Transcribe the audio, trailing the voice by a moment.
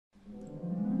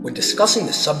When discussing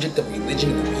the subject of religion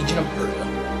in the region of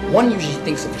Persia, one usually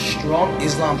thinks of a strong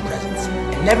Islam presence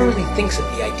and never really thinks of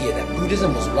the idea that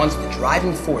Buddhism was once the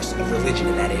driving force of religion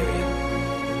in that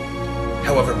area.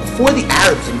 However, before the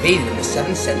Arabs invaded in the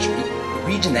 7th century, the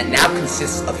region that now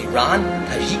consists of Iran,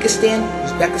 Tajikistan,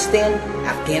 Uzbekistan,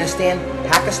 Afghanistan,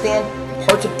 Pakistan, and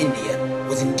parts of India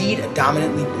was indeed a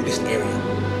dominantly Buddhist area.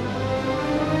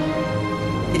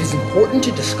 It is important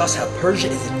to discuss how Persia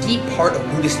is a deep part of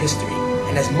Buddhist history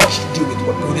and has much to do with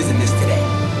what Buddhism is today.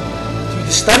 Through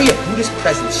the study of Buddhist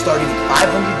presence starting in 500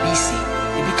 BC,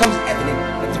 it becomes evident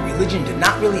that the religion did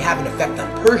not really have an effect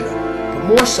on Persia, but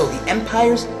more so the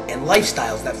empires and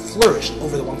lifestyles that flourished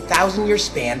over the 1,000-year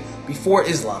span before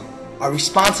Islam are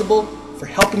responsible for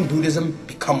helping Buddhism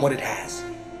become what it has.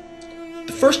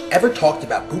 The first ever talked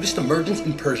about Buddhist emergence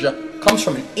in Persia comes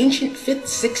from an ancient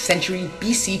 5th-6th century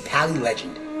BC Pali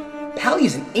legend. Pali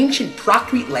is an ancient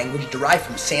Prakrit language derived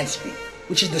from Sanskrit,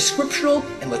 which is the scriptural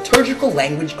and liturgical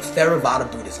language of Theravada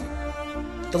Buddhism.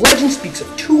 The legend speaks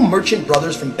of two merchant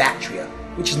brothers from Bactria,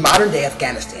 which is modern-day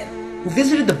Afghanistan, who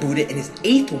visited the Buddha in his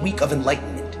 8th week of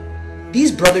enlightenment.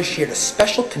 These brothers shared a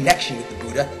special connection with the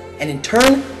Buddha, and in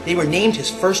turn, they were named his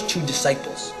first two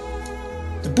disciples.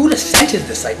 The Buddha sent his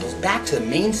disciples back to the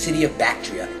main city of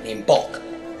Bactria, named Balkh,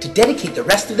 to dedicate the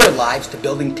rest of their lives to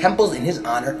building temples in his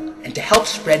honor and to help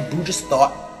spread Buddhist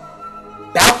thought.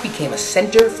 Balkh became a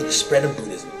center for the spread of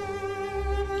Buddhism.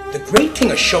 The great king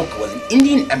Ashoka was an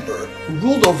Indian emperor who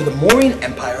ruled over the Mauryan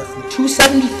Empire from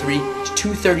 273 to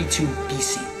 232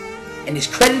 BC, and is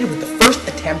credited with the first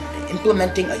attempt at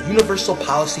implementing a universal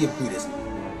policy of Buddhism.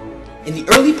 In the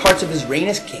early parts of his reign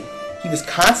as king, he was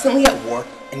constantly at war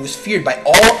and was feared by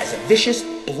all as a vicious,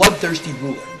 bloodthirsty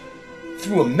ruler.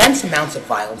 Through immense amounts of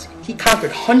violence, he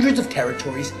conquered hundreds of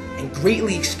territories and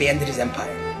greatly expanded his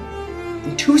empire.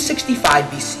 In 265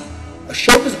 BC,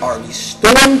 Ashoka's armies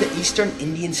stormed the eastern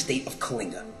Indian state of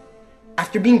Kalinga.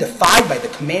 After being defied by the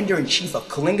commander-in-chief of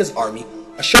Kalinga's army,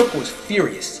 Ashoka was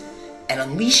furious and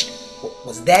unleashed what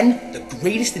was then the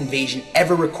greatest invasion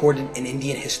ever recorded in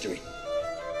Indian history.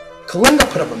 Kalinga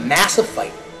put up a massive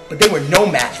fight, but they were no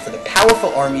match for the powerful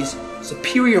armies,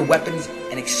 superior weapons,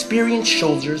 and experienced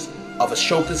soldiers of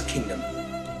Ashoka's kingdom.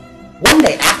 One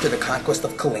day after the conquest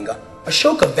of Kalinga,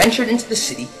 Ashoka ventured into the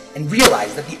city and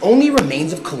realized that the only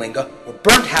remains of Kalinga were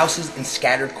burnt houses and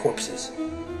scattered corpses.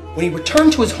 When he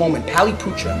returned to his home in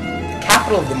Paliputra, the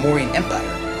capital of the Mauryan Empire,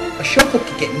 Ashoka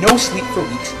could get no sleep for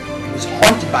weeks and was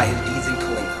haunted by his deeds in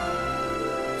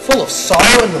Kalinga. Full of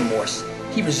sorrow and remorse,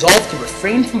 he resolved to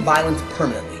refrain from violence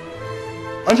permanently.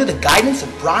 Under the guidance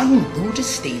of Brahmin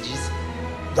Buddhist sages,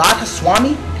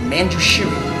 Radhaswami and Manjushri,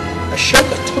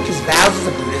 Ashoka took his vows as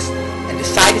a Buddhist and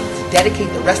decided to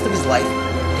dedicate the rest of his life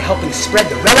to helping spread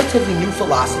the relatively new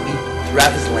philosophy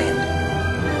throughout his land,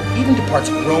 even to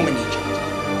parts of Rome and Egypt.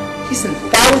 He sent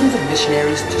thousands of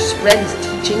missionaries to spread his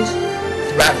teachings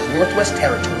throughout his northwest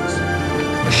territories.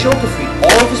 Ashoka freed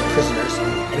all of his prisoners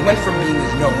and went from being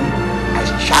known as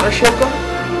Chatashoka,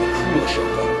 the cruel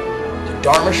Ashoka, to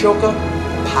Dharmashoka,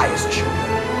 the pious Ashoka.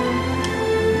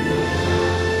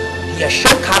 The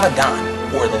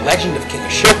Ashokavadan, or the legend of King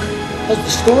Ashoka, tells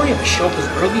the story of Ashoka's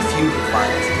early feud with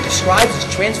violence and describes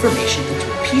his transformation into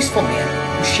a peaceful man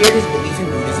who shared his belief in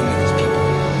Buddhism with his people.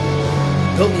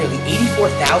 He built nearly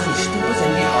 84,000 stupas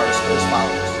and viharas for his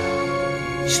followers.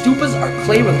 Stupas are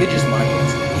clay religious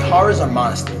monuments, and viharas are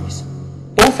monasteries.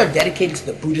 Both are dedicated to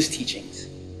the Buddhist teachings.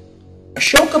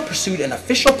 Ashoka pursued an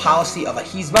official policy of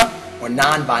ahimsa, or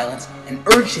non-violence, and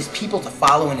urged his people to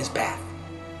follow in his path.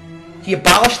 He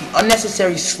abolished the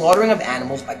unnecessary slaughtering of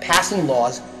animals by passing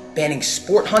laws banning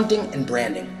sport hunting and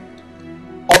branding.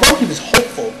 Although he was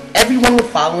hopeful everyone would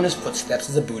follow in his footsteps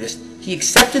as a Buddhist, he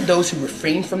accepted those who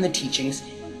refrained from the teachings.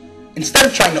 Instead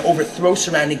of trying to overthrow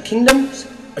surrounding kingdoms,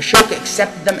 Ashoka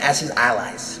accepted them as his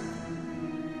allies.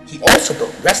 He also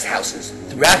built rest houses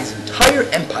throughout his entire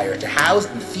empire to house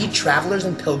and feed travelers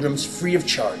and pilgrims free of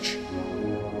charge.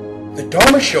 The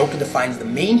Dharmashoka defines the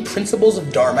main principles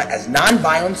of Dharma as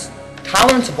non-violence,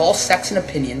 tolerance of all sects and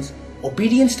opinions,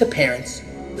 obedience to parents,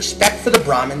 respect for the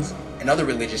Brahmins and other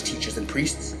religious teachers and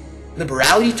priests,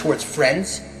 liberality towards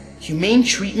friends, humane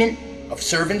treatment of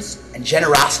servants, and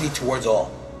generosity towards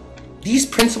all. These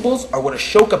principles are what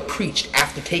Ashoka preached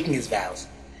after taking his vows.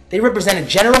 They represent a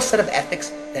general set of ethics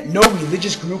that no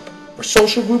religious group or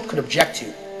social group could object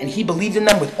to, and he believed in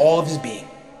them with all of his being.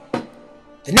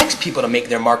 The next people to make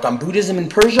their mark on Buddhism in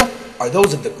Persia are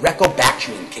those of the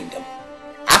Greco-Bactrian kingdom.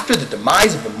 After the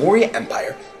demise of the Maurya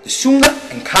Empire, the Sunga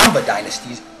and Kamba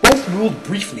dynasties both ruled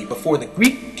briefly before the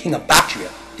Greek king of Bactria,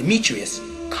 Demetrius,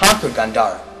 conquered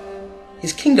Gandhara.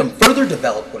 His kingdom further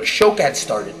developed what Ashoka had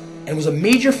started, and was a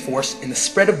major force in the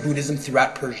spread of Buddhism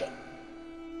throughout Persia.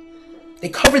 They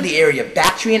covered the area of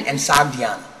Bactrian and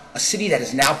Sogdiana, a city that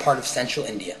is now part of central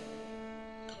India.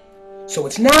 So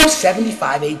it's now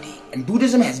 75 AD, and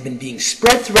Buddhism has been being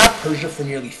spread throughout Persia for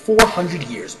nearly 400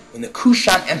 years when the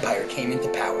Kushan Empire came into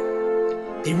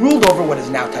power. They ruled over what is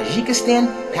now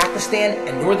Tajikistan, Pakistan,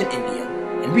 and northern India,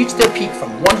 and reached their peak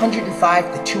from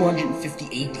 105 to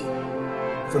 250 AD.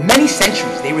 For many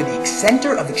centuries, they were the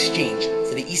center of exchange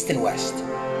for the East and West.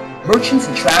 Merchants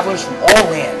and travelers from all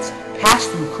lands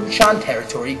passed through Kushan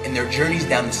territory in their journeys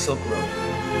down the Silk Road.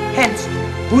 Hence,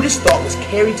 Buddhist thought was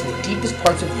carried to the deepest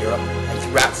parts of Europe and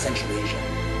throughout Central Asia.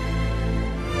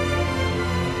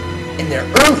 In their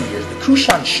early years, the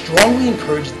Kushan strongly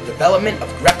encouraged the development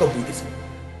of Greco-Buddhism.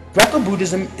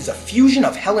 Greco-Buddhism is a fusion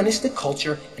of Hellenistic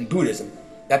culture and Buddhism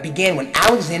that began when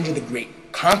Alexander the Great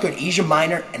conquered Asia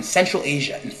Minor and Central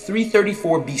Asia in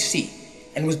 334 BC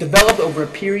and was developed over a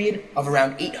period of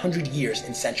around 800 years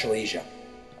in Central Asia.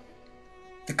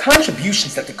 The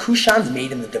contributions that the Kushans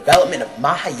made in the development of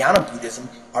Mahayana Buddhism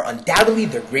are undoubtedly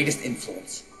their greatest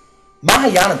influence.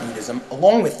 Mahayana Buddhism,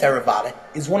 along with Theravada,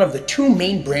 is one of the two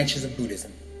main branches of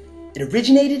Buddhism. It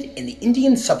originated in the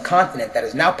Indian subcontinent that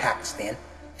is now Pakistan,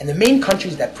 and the main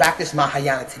countries that practice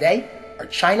Mahayana today are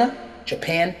China,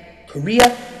 Japan,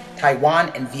 Korea,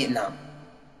 Taiwan, and Vietnam.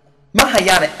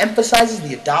 Mahayana emphasizes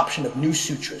the adoption of new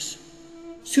sutras.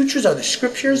 Sutras are the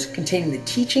scriptures containing the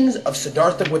teachings of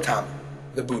Siddhartha Gautama,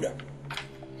 the Buddha.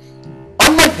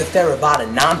 Unlike the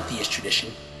Theravada non-theist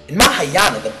tradition, in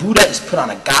Mahayana the Buddha is put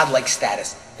on a godlike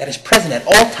status that is present at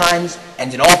all times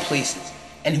and in all places,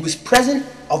 and who is present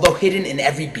although hidden in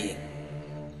every being.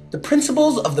 The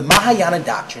principles of the Mahayana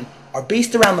doctrine are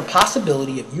based around the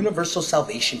possibility of universal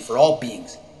salvation for all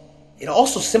beings. It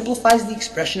also simplifies the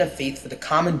expression of faith for the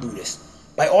common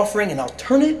Buddhist by offering an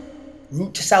alternate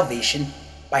route to salvation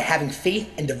by having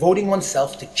faith and devoting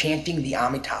oneself to chanting the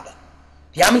Amitabha.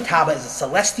 The Amitabha is a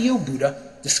celestial Buddha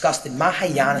discussed in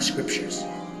Mahayana scriptures.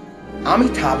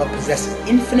 Amitabha possesses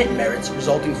infinite merits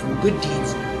resulting from good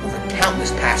deeds over countless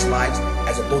past lives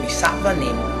as a bodhisattva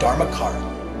named Dharmakara.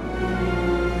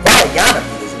 Vajrayana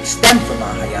Buddhism stemmed from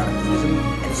Mahayana Buddhism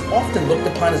and is often looked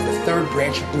upon as the third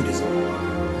branch of Buddhism.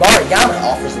 Vajrayana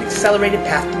offers an accelerated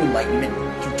path to enlightenment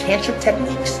through tantric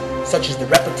techniques such as the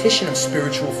repetition of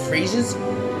spiritual phrases,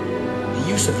 the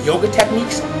use of yoga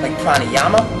techniques like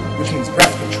pranayama, which means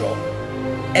breath control,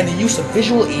 and the use of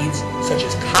visual aids such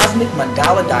as cosmic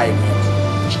mandala diagrams,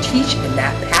 which teach and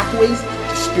map pathways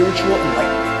to spiritual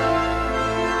enlightenment.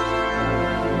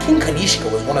 King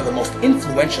Kanishka was one of the most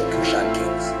influential Kushan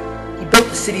kings. He built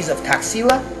the cities of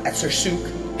Taxila at Sursuk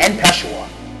and Peshawar,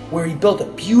 where he built a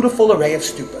beautiful array of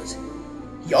stupas.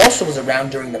 He also was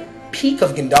around during the peak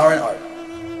of Gandharan art.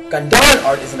 Gandharan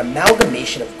art is an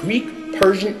amalgamation of Greek,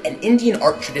 Persian, and Indian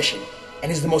art tradition, and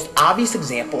is the most obvious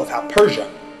example of how Persia,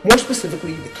 more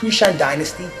specifically the Kushan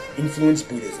dynasty, influenced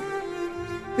Buddhism.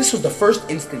 This was the first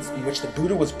instance in which the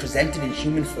Buddha was presented in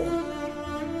human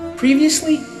form.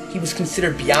 Previously, he was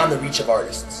considered beyond the reach of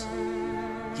artists.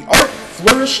 The art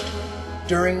flourished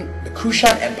during the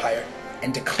Kushan Empire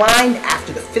and declined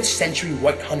after the 5th century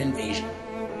White Hun invasion.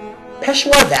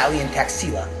 Peshawar Valley and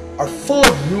Taxila are full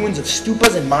of ruins of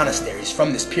stupas and monasteries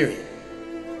from this period.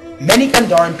 Many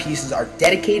Gandharan pieces are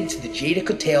dedicated to the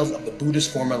Jataka tales of the Buddha's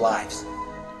former lives.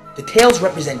 The tales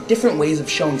represent different ways of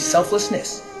showing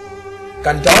selflessness.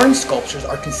 Gandharan sculptures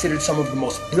are considered some of the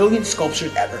most brilliant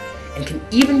sculptures ever and can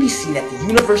even be seen at the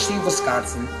University of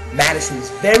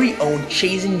Wisconsin-Madison's very own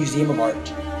Chazen Museum of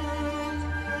Art.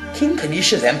 King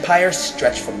Kanishka's empire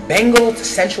stretched from Bengal to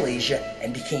Central Asia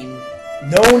and became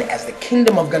known as the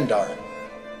Kingdom of Gandhara.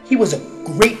 He was a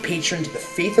great patron to the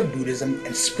faith of Buddhism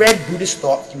and spread Buddhist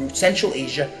thought through Central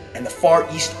Asia and the Far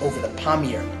East over the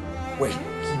Pamir, where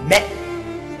he met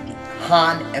the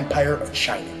Han Empire of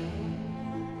China.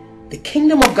 The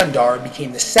Kingdom of Gandhara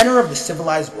became the center of the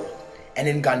civilized world, and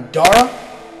in Gandhara,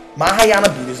 Mahayana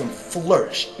Buddhism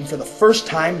flourished, and for the first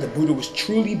time the Buddha was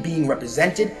truly being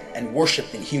represented and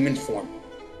worshipped in human form.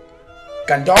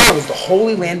 Gandhara was the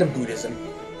holy land of Buddhism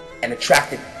and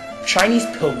attracted Chinese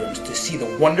pilgrims to see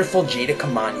the wonderful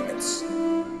Jataka monuments.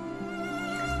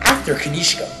 After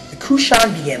Kanishka, the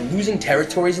Kushan began losing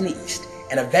territories in the east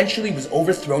and eventually was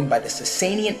overthrown by the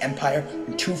Sasanian Empire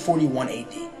in 241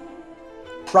 AD.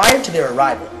 Prior to their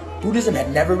arrival, Buddhism had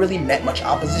never really met much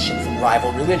opposition from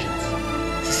rival religions.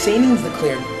 Sasanians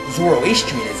declared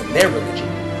Zoroastrianism their religion,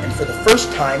 and for the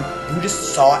first time,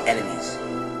 Buddhists saw enemies.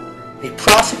 They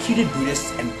prosecuted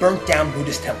Buddhists and burnt down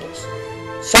Buddhist temples.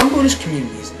 Some Buddhist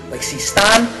communities, like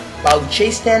Sistan,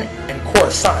 Baluchistan, and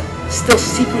Khorasan, still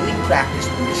secretly practiced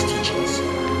Buddhist teachings.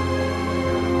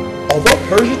 Although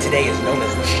Persia today is known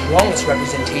as the strongest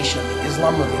representation of the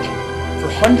Islam religion,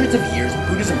 for hundreds of years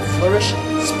Buddhism flourished,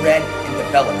 spread, and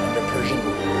developed under Persian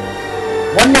rule.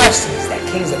 One now sees that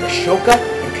kings like Ashoka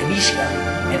and Kanishka,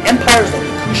 and empires like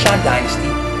the Kushan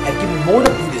dynasty, have given more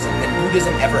to Buddhism than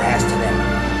Buddhism ever has to them.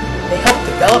 They helped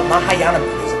develop Mahayana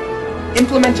Buddhism,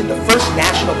 implemented the first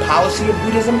national policy of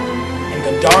Buddhism, and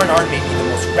Gandharan art may be the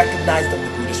most recognized of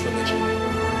the Buddhist religion.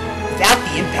 Without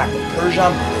the impact of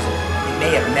Persia on Buddhism, it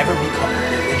may have never become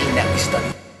the religion that we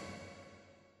study.